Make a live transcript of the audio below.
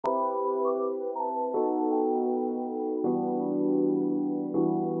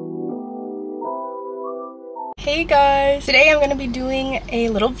Hey guys, today I'm gonna be doing a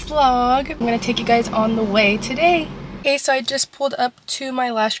little vlog. I'm gonna take you guys on the way today. Okay, so I just pulled up to my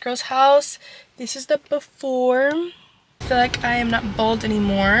lash girl's house. This is the before. I feel like I am not bald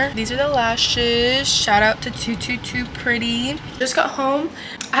anymore. These are the lashes. Shout out to 222 Pretty. Just got home.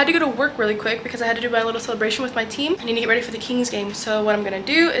 I had to go to work really quick because I had to do my little celebration with my team. I need to get ready for the Kings game. So what I'm gonna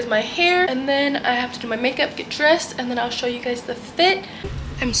do is my hair, and then I have to do my makeup, get dressed, and then I'll show you guys the fit.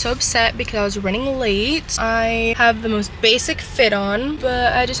 I'm so upset because I was running late. I have the most basic fit on,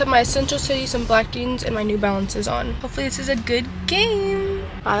 but I just have my essentials hoodie, some black jeans, and my New Balances on. Hopefully this is a good game.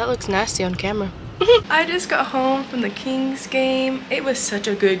 Wow, that looks nasty on camera. I just got home from the Kings game. It was such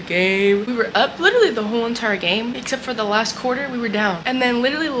a good game. We were up literally the whole entire game, except for the last quarter, we were down. And then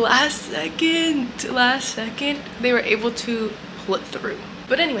literally last second, they were able to pull it through.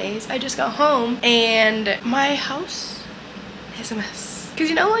 But anyways, I just got home and my house is a mess. Because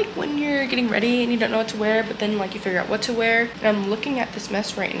you know, like when you're getting ready and you don't know what to wear, but then like you figure out what to wear. And I'm looking at this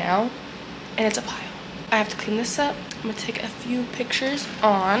mess right now and it's a pile. I have to clean this up. I'm gonna take a few pictures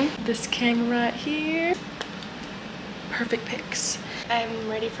on this camera right here. Perfect pics. I'm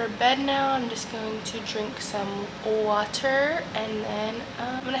ready for bed now. I'm just going to drink some water and then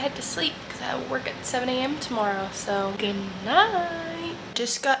I'm gonna head to sleep because I have work at 7 a.m. tomorrow. So good night.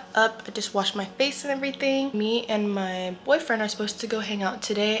 Just got up. I just washed my face and everything. Me and my boyfriend are supposed to go hang out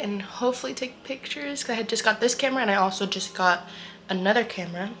today and hopefully take pictures because I had just got this camera and I also just got another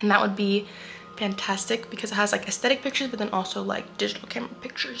camera, and that would be fantastic because it has like aesthetic pictures but then also like digital camera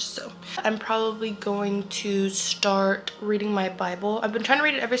pictures. So I'm probably going to start reading my Bible. I've been trying to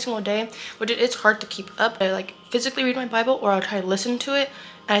read it every single day, which it is hard to keep up. I like physically read my Bible or I'll try to listen to it,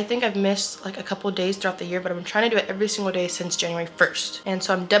 and I think I've missed like a couple of days throughout the year, but I've been trying to do it every single day since January 1st, and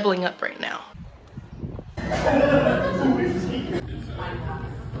so I'm doubling up right now.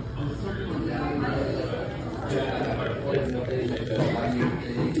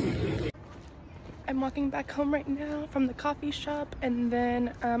 I'm walking back home right now from the coffee shop, and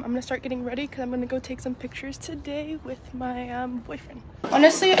then I'm gonna start getting ready because I'm gonna go take some pictures today with my boyfriend.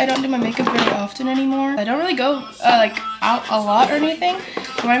 Honestly, I don't do my makeup very often anymore. I don't really go like out a lot or anything.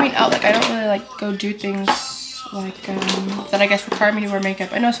 When I mean out, like I don't really like go do things like that I guess require me to wear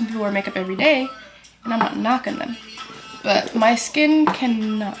makeup. I know some people wear makeup every day and I'm not knocking them, but my skin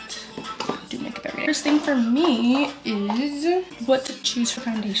cannot do makeup every day. First thing for me is what to choose for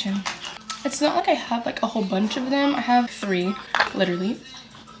foundation. It's not like I have like a whole bunch of them. I have 3, literally.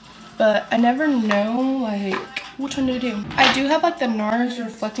 But I never know like which one to do. I do have like the NARS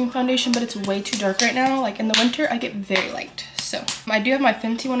reflecting foundation, but it's way too dark right now. Like in the winter, I get very light. So I do have my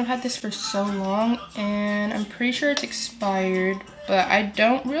Fenty one. I've had this for so long and I'm pretty sure it's expired, but I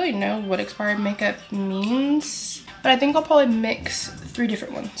don't really know what expired makeup means. But I think I'll probably mix 3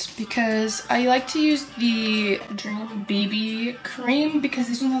 different ones because I like to use the BB cream because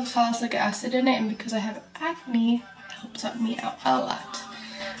this one has salicylic acid in it, and because I have acne, it helps me out a lot.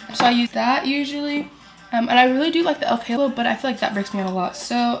 So I use that usually. And I really do like the e.l.f. Halo, but I feel like that breaks me out a lot.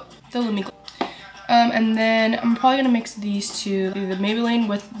 So the Lumi Glow. And then I'm probably gonna mix these two, the Maybelline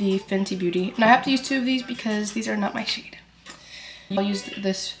with the Fenty Beauty. And I have to use 2 of these because these are not my shade. I'll use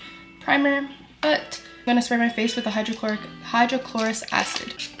this primer, but I'm gonna spray my face with the hydrochloric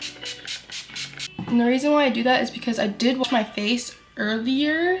acid. And the reason why I do that is because I did wash my face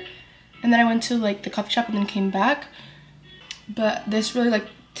earlier and then I went to like the coffee shop and then came back. But this really like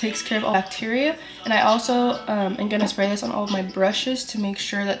takes care of all bacteria. And I also am gonna spray this on all of my brushes to make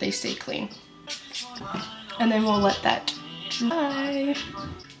sure that they stay clean. And then we'll let that dry.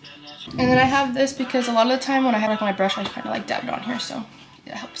 And then I have this because a lot of the time when I have like my brush, I kind of like dab it on here, so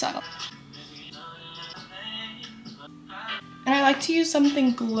it helps out. And I like to use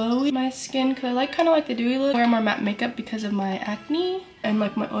something glowy in my skin because I like kind of like the dewy look. I wear more matte makeup because of my acne and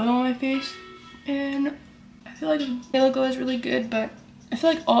like my oil on my face. And I feel like Halo Glow is really good, but I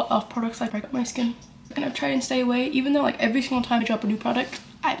feel like all e.l.f. products like break up my skin. And I've tried and stay away, even though like every single time I drop a new product,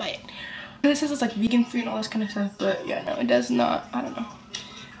 I buy it. It says it's like vegan free and all this kind of stuff, but yeah, no, it does not. I don't know.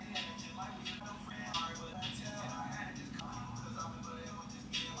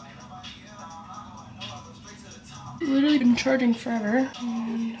 Literally been charging forever,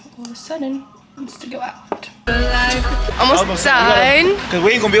 and all of a sudden it wants to go out. Almost done. Because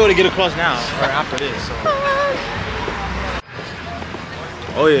we ain't gonna be able to get across now or after this. So.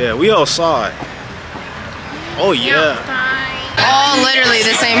 Oh yeah, we all saw it. Oh yeah. All literally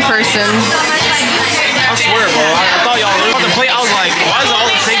the same person. I swear, bro. I thought y'all were on the plate. I was like, why is it all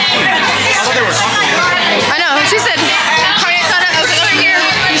the same thing? I thought they were talking. I know. She said, I was over here.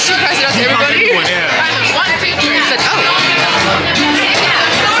 She passed it out to everybody. Yeah. 1, 2, 3. I said, oh.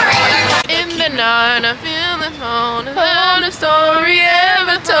 In the night, I feel the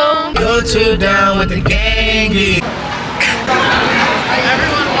two down with the gang. Everyone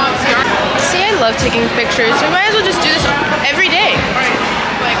wants your. See, I love taking pictures. We might as well just do this every day. Right.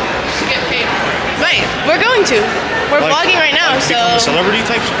 Like, get paid for it. Right. We're going to. We're Like, vlogging right now, so. Become a celebrity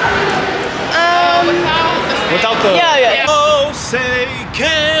type. Without the. Yeah. Oh, say,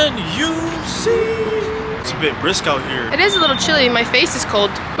 can you see? It's a bit brisk out here. It is a little chilly. My face is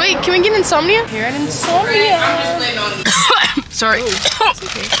cold. Wait, can we get insomnia? Here at insomnia. I'm just laying on. Sorry. It's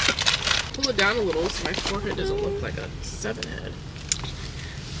okay. Pull it down a little so my forehead doesn't look like a 7-head.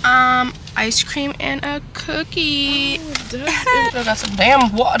 Ice cream and a cookie. I got some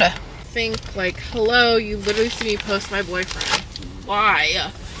damn water. Think like, hello, you literally see me post my boyfriend.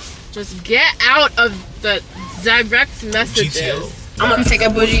 Why? Just get out of the direct messages. GTO. I'm gonna take a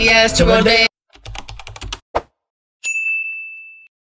bougie ass to Rodeo.